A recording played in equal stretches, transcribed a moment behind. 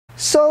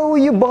So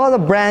you bought a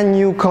brand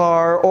new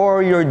car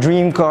or your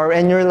dream car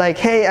and you're like,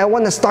 hey, I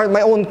want to start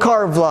my own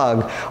car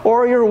vlog.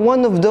 Or you're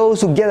one of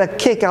those who get a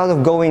kick out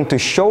of going to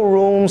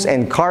showrooms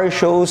and car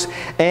shows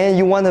and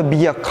you want to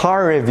be a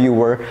car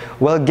reviewer.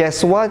 Well,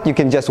 guess what? You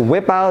can just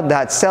whip out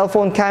that cell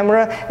phone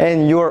camera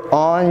and you're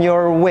on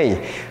your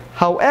way.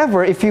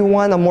 However, if you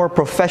want a more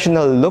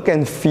professional look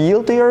and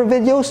feel to your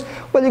videos,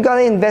 well, you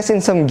gotta invest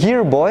in some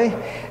gear, boy.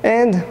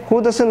 And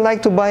who doesn't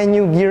like to buy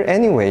new gear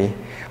anyway?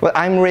 Well,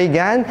 I'm Ray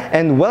Gan,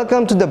 and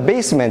welcome to the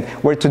basement,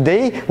 where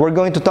today we're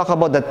going to talk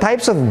about the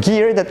types of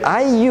gear that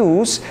I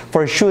use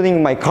for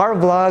shooting my car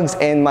vlogs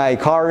and my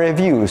car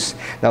reviews.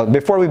 Now,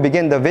 before we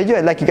begin the video,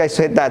 I'd like you guys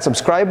to hit that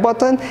subscribe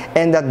button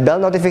and that bell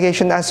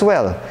notification as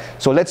well.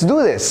 So let's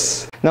do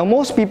this. Now,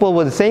 most people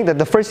would think that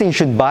the first thing you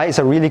should buy is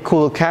a really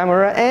cool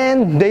camera,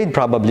 and they'd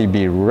probably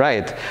be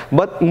right.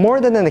 But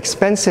more than an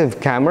expensive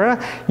camera,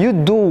 you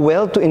do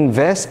well to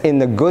invest in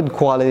a good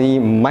quality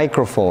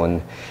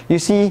microphone. You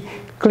see,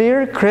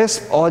 clear,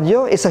 crisp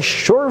audio is a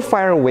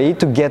surefire way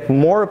to get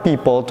more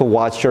people to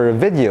watch your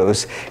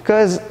videos.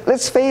 Because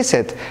let's face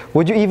it,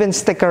 would you even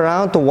stick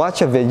around to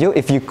watch a video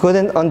if you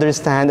couldn't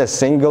understand a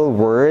single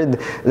word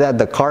that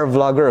the car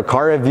vlogger or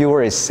car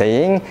reviewer is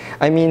saying?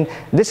 I mean,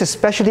 this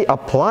especially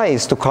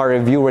applies to car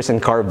reviewers and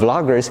car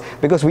vloggers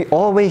because we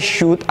always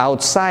shoot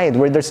outside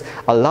where there's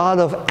a lot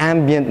of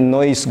ambient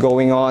noise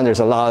going on,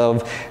 there's a lot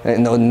of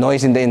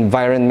noise in the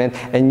environment,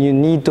 and you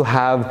need to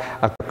have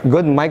a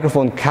good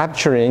microphone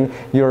capturing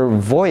your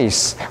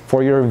voice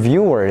for your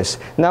viewers.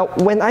 Now,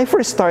 when I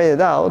first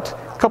started out,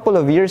 a couple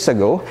of years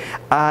ago,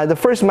 the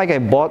first mic I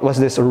bought was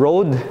this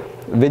Rode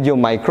Video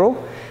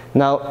Micro.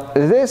 Now,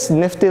 this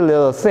nifty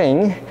little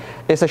thing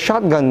is a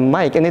shotgun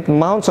mic and it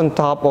mounts on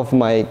top of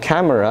my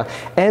camera,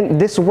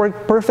 and this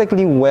worked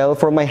perfectly well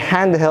for my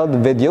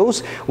handheld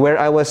videos where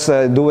I was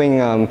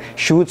doing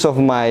shoots of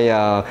my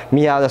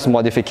Miatas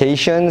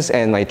modifications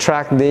and my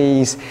track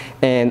days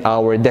and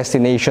our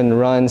destination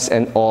runs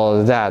and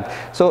all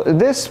that. So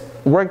this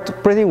worked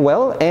pretty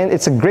well, and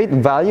it's a great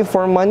value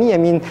for money. I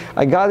mean,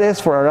 I got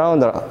this for around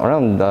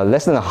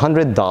less than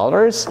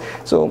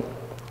 $100, so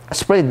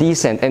it's pretty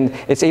decent, and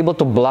it's able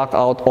to block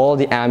out all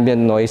the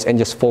ambient noise and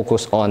just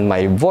focus on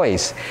my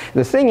voice.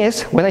 The thing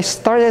is, when I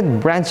started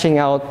branching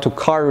out to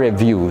car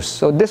reviews,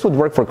 so this would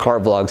work for car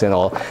vlogs and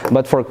all,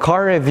 but for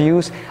car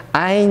reviews,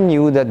 I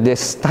knew that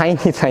this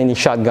tiny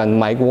shotgun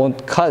mic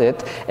won't cut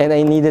it, and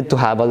I needed to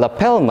have a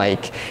lapel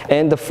mic.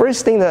 And the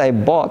first thing that I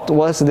bought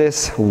was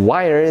this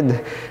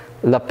wired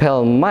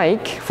lapel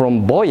mic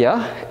from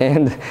Boya,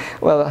 and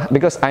well,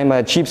 because I'm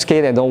a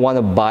cheapskate, I don't want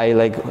to buy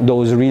like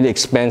those really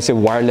expensive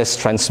wireless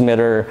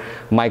transmitter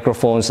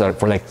microphones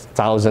for like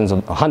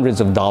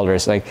hundreds of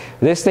dollars. Like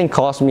this thing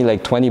cost me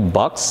like 20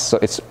 bucks, so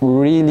it's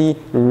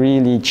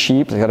really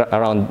cheap, like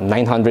around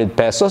 900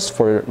 pesos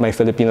for my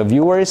Filipino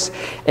viewers.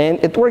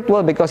 And it worked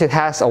well because it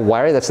has a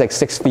wire that's like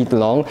 6 feet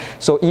long,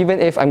 so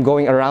even if I'm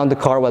going around the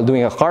car while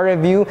doing a car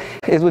review,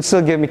 it would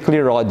still give me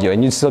clear audio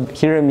and you'd still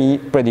hear me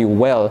pretty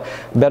well,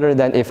 better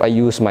than if I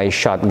use my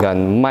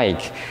shotgun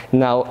mic.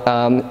 Now,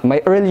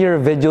 my earlier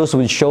videos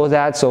would show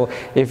that, so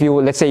if you,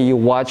 let's say you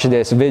watch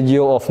this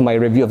video of my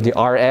review of the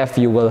RF,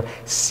 you will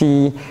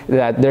see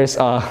that there's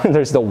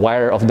the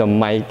wire of the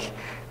mic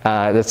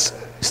that's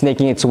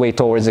snaking its way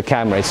towards the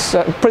camera. It's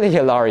pretty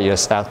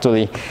hilarious,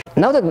 actually.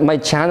 Now that my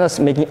channel is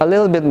making a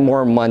little bit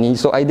more money,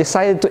 so I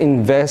decided to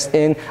invest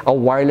in a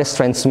wireless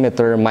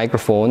transmitter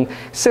microphone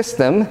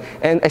system,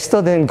 and I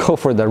still didn't go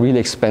for the really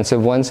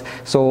expensive ones.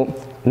 So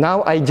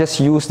now I just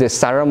use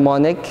this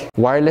Saramonic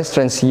wireless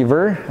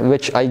transceiver,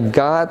 which I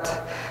got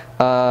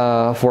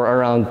for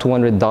around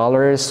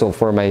 $200. So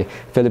for my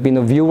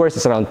Filipino viewers,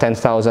 it's around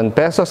 10,000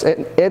 pesos.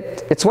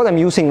 It's what I'm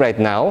using right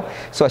now.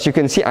 So as you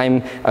can see,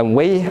 I'm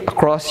way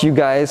across you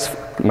guys.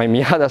 My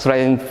Miata's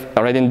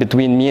right in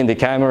between me and the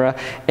camera,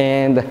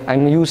 and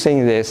I'm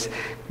using this.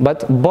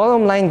 But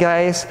bottom line,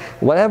 guys,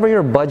 whatever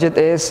your budget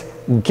is,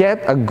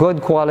 get a good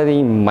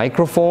quality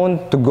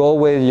microphone to go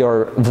with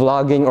your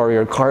vlogging or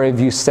your car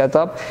review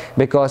setup,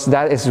 because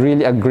that is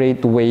really a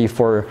great way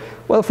for,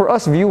 well, for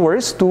us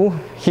viewers to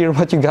hear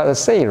what you gotta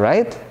say,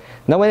 right?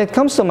 Now, when it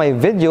comes to my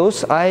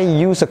videos, I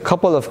use a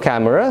couple of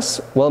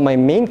cameras. Well, my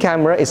main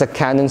camera is a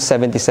Canon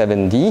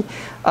 77D.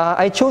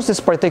 I chose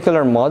this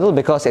particular model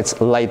because it's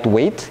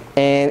lightweight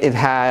and it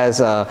has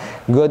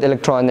good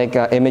electronic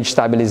image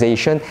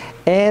stabilization,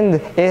 and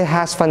it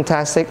has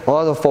fantastic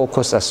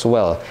autofocus as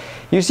well.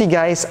 You see,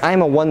 guys,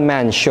 I'm a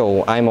one-man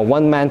show. I'm a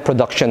one-man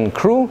production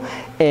crew,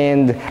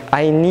 and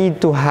I need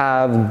to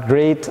have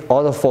great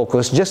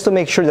autofocus just to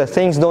make sure that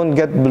things don't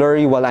get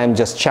blurry while I'm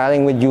just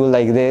chatting with you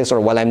like this, or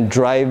while I'm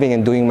driving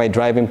and doing my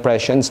drive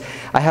impressions.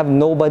 I have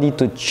nobody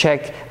to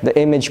check the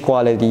image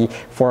quality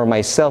for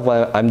myself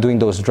while I'm doing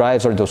those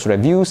drives or those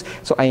reviews,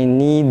 so I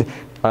need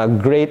a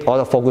great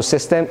autofocus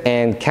system,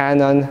 and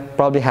Canon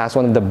probably has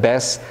one of the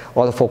best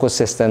autofocus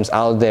systems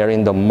out there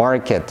in the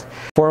market.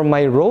 For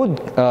my road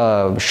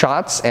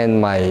shots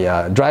and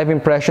my drive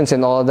impressions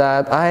and all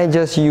that, I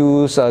just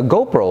use a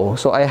GoPro.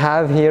 So I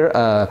have here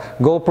a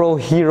GoPro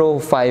Hero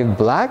 5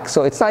 Black.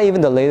 So it's not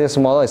even the latest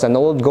model, it's an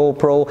old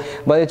GoPro,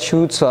 but it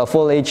shoots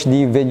full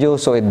HD video,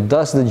 so it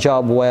does the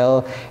job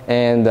well.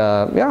 And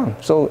yeah,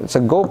 so it's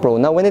a GoPro.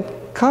 Now when it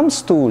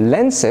comes to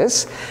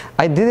lenses,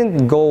 I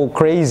didn't go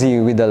crazy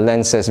with the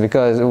lenses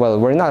because, well,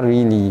 we're not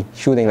really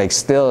shooting like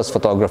stills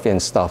photography and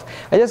stuff.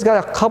 I just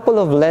got a couple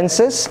of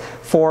lenses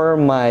for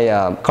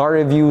my car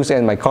reviews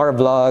and my car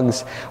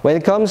vlogs. When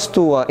it comes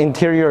to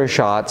interior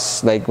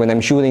shots, like when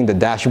I'm shooting the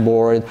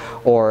dashboard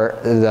or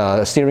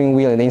the steering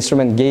wheel and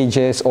instrument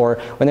gauges, or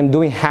when I'm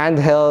doing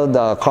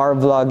handheld car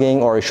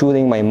vlogging or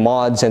shooting my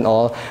mods and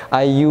all,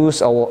 I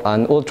use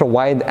an ultra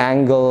wide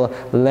angle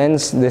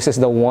lens. This is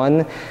the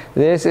one.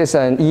 This is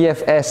an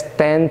EFS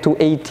 10 to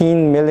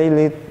 18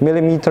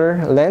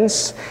 millimeter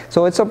lens.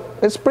 So it's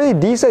pretty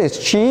decent. It's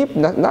cheap,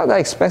 not that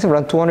expensive,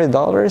 around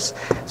 $200.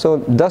 So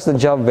it does the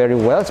job very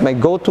well. It's my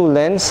go-to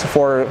lens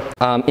for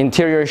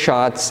interior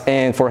shots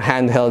and for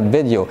handheld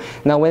video.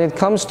 Now when it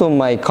comes to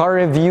my car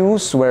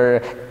reviews,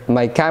 where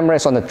my camera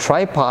is on a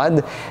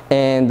tripod,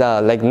 and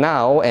like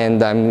now,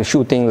 and I'm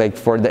shooting like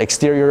for the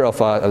exterior of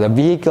the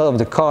vehicle of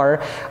the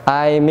car,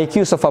 I make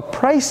use of a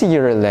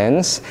pricier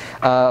lens.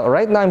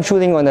 Right now I'm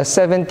shooting on a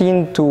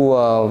 17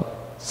 to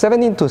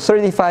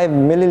 35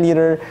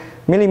 millimeter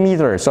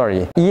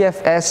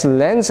EFS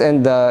lens,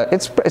 and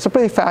it's a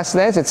pretty fast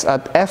lens. It's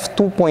at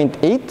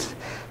f2.8.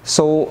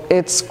 So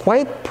it's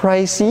quite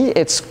pricey,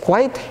 it's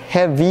quite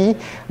heavy,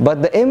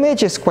 but the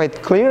image is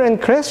quite clear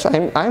and crisp.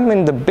 I'm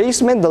in the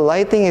basement, the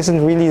lighting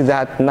isn't really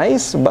that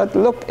nice, but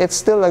look, it's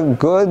still a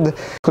good,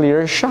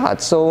 clear shot.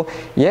 So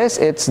yes,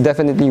 it's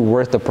definitely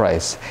worth the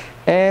price.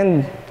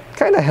 And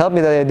kind of helped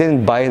me that I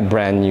didn't buy it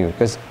brand new,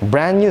 because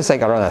brand new is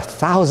like around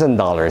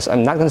 $1,000.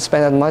 I'm not going to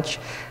spend that much.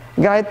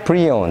 Got it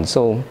pre-owned,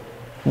 so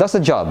does the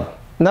job.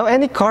 Now,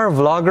 any car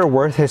vlogger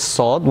worth his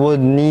salt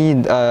would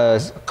need a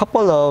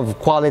couple of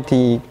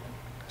quality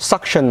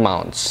suction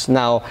mounts.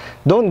 Now,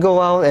 don't go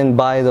out and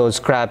buy those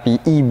crappy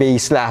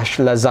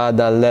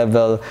eBay/Lazada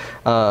level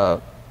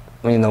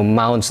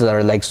mounts that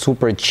are like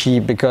super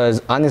cheap,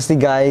 because honestly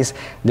guys,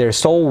 they're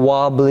so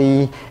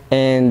wobbly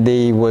and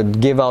they would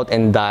give out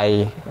and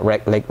die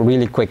like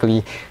really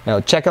quickly.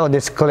 Now check out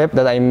this clip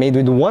that I made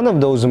with one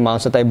of those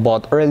mounts that I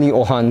bought early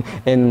on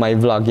in my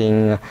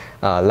vlogging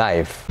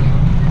life.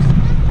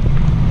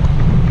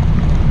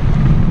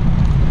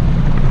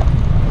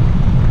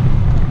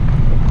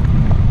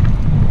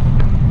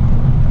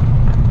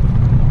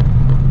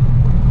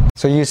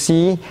 So you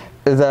see,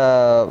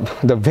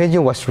 the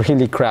video was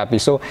really crappy,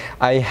 so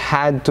I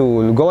had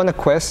to go on a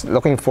quest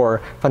looking for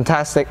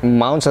fantastic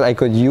mounts that I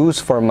could use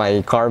for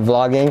my car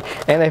vlogging,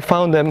 and I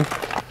found them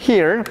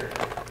here.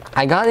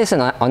 I got this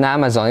on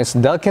Amazon. It's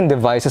Delkin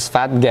Devices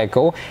Fat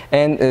Gecko,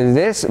 and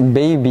this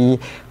baby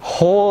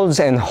holds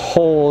and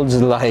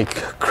holds like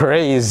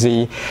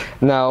crazy.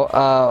 Now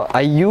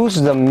I use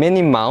the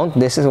mini mount.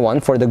 This is one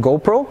for the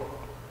GoPro,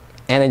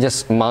 and I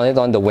just mount it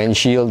on the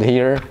windshield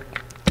here,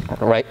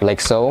 right,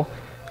 like so.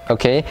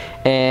 Okay,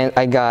 and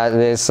I got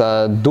this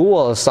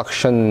dual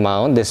suction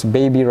mount. This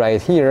baby right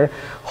here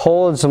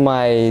holds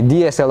my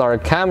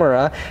DSLR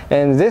camera,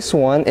 and this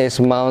one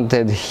is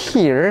mounted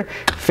here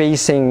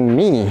facing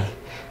me.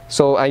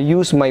 So I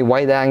use my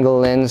wide angle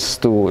lens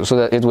so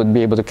that it would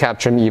be able to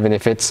capture me even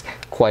if it's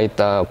quite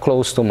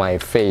close to my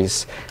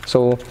face.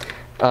 So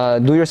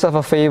do yourself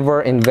a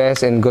favor,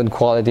 invest in good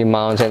quality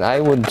mounts, and I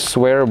would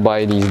swear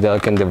by these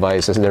Delkin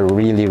devices. They're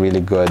really,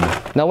 really good.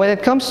 Now when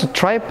it comes to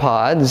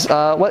tripods,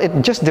 well,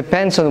 it just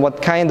depends on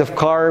what kind of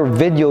car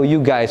video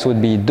you guys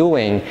would be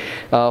doing.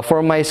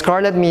 For my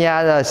Scarlett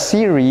Miata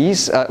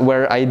series,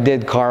 where I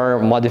did car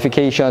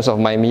modifications of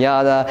my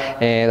Miata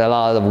and a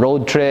lot of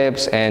road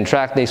trips and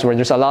track days where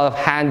there's a lot of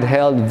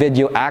handheld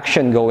video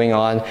action going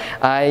on,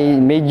 I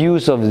made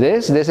use of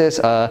this. This is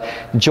a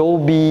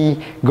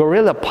Joby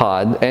Gorilla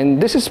Pod, and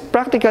this is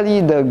practically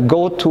the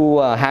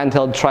go-to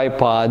handheld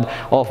tripod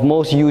of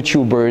most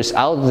YouTubers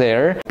out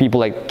there.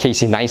 People like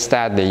Casey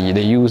Neistat,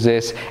 they use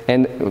this,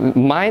 and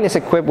mine is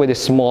equipped with a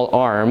small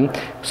arm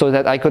so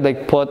that I could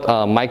like put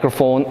a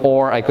microphone,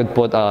 or I could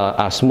put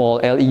a small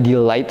LED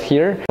light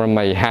here for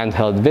my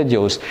handheld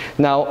videos.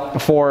 Now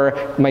for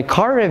my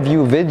car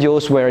review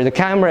videos where the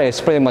camera is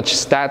pretty much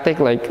static,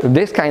 like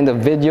this kind of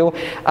video,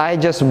 I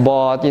just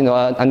bought, you know,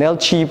 an El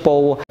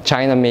Cheapo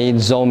China-made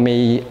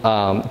Zomei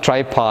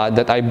tripod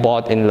that I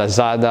bought in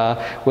Lazada,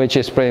 which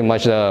is pretty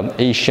much the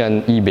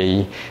Asian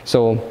eBay.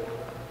 So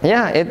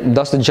yeah, it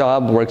does the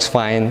job, works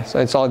fine, so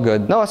it's all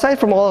good. Now, aside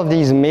from all of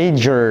these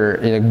major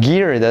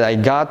gear that I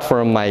got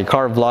from my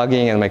car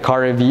vlogging and my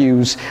car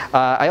reviews,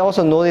 I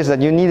also noticed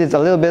that you needed a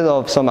little bit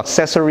of some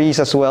accessories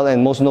as well,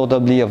 and most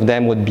notably of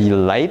them would be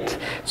light.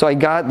 So I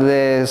got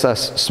this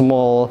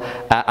small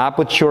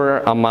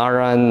Aputure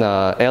Amaran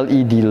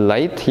LED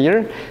light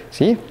here.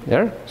 See,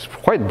 there, it's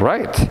quite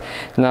bright.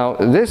 Now,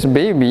 this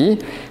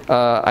baby,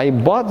 I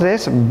bought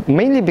this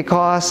mainly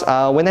because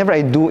whenever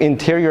I do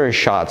interior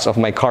shots of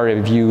my car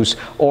reviews,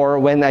 or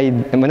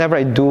whenever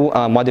I do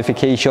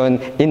modification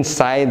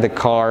inside the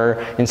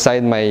car,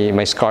 inside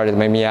my Scarlett,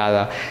 my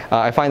Miata,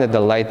 I find that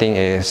the lighting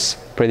is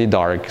pretty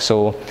dark.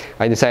 So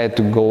I decided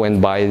to go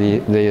and buy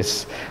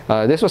this.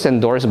 This was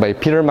endorsed by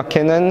Peter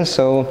McKinnon.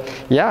 So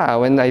yeah,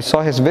 when I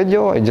saw his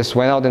video, I just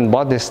went out and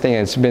bought this thing.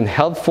 It's been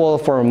helpful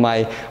for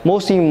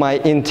mostly my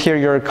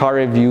interior car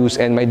reviews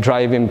and my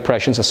drive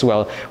impressions as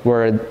well,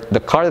 where the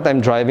car that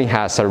I'm driving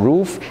has a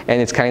roof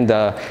and it's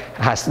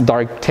has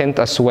dark tint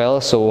as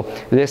well. So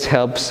this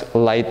helps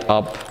light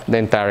up the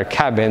entire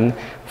cabin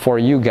for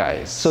you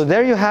guys. So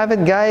there you have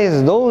it,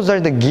 guys. Those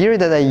are the gear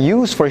that I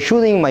use for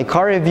shooting my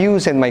car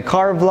reviews and my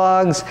car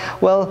vlogs.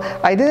 Well,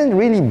 I didn't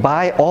really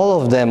buy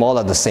all of them all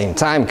at the same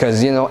time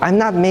because, you know, I'm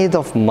not made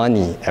of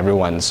money,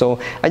 everyone. So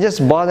I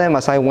just bought them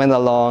as I went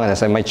along, and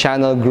as my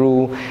channel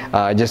grew,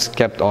 I just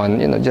kept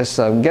on, you know, just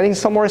getting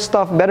some more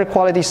stuff, better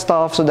quality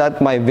stuff, so that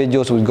my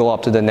videos would go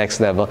up to the next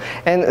level.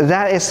 And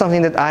that is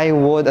something that I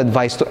would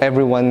advise to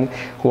everyone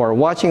who are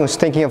watching, who's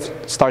thinking of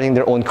starting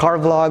their own car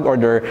vlog or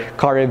their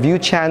car review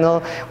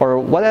channel, or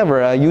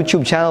whatever, a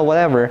YouTube channel,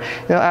 whatever.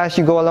 You know, as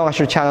you go along, as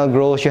your channel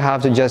grows, you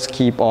have to just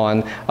keep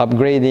on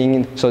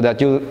upgrading so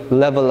that you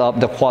level up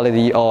the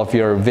quality of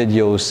your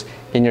videos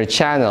in your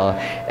channel.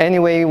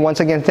 Anyway,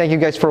 once again, thank you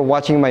guys for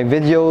watching my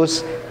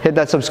videos. Hit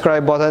that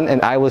subscribe button,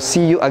 and I will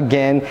see you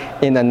again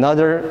in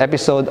another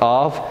episode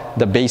of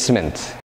The Basement.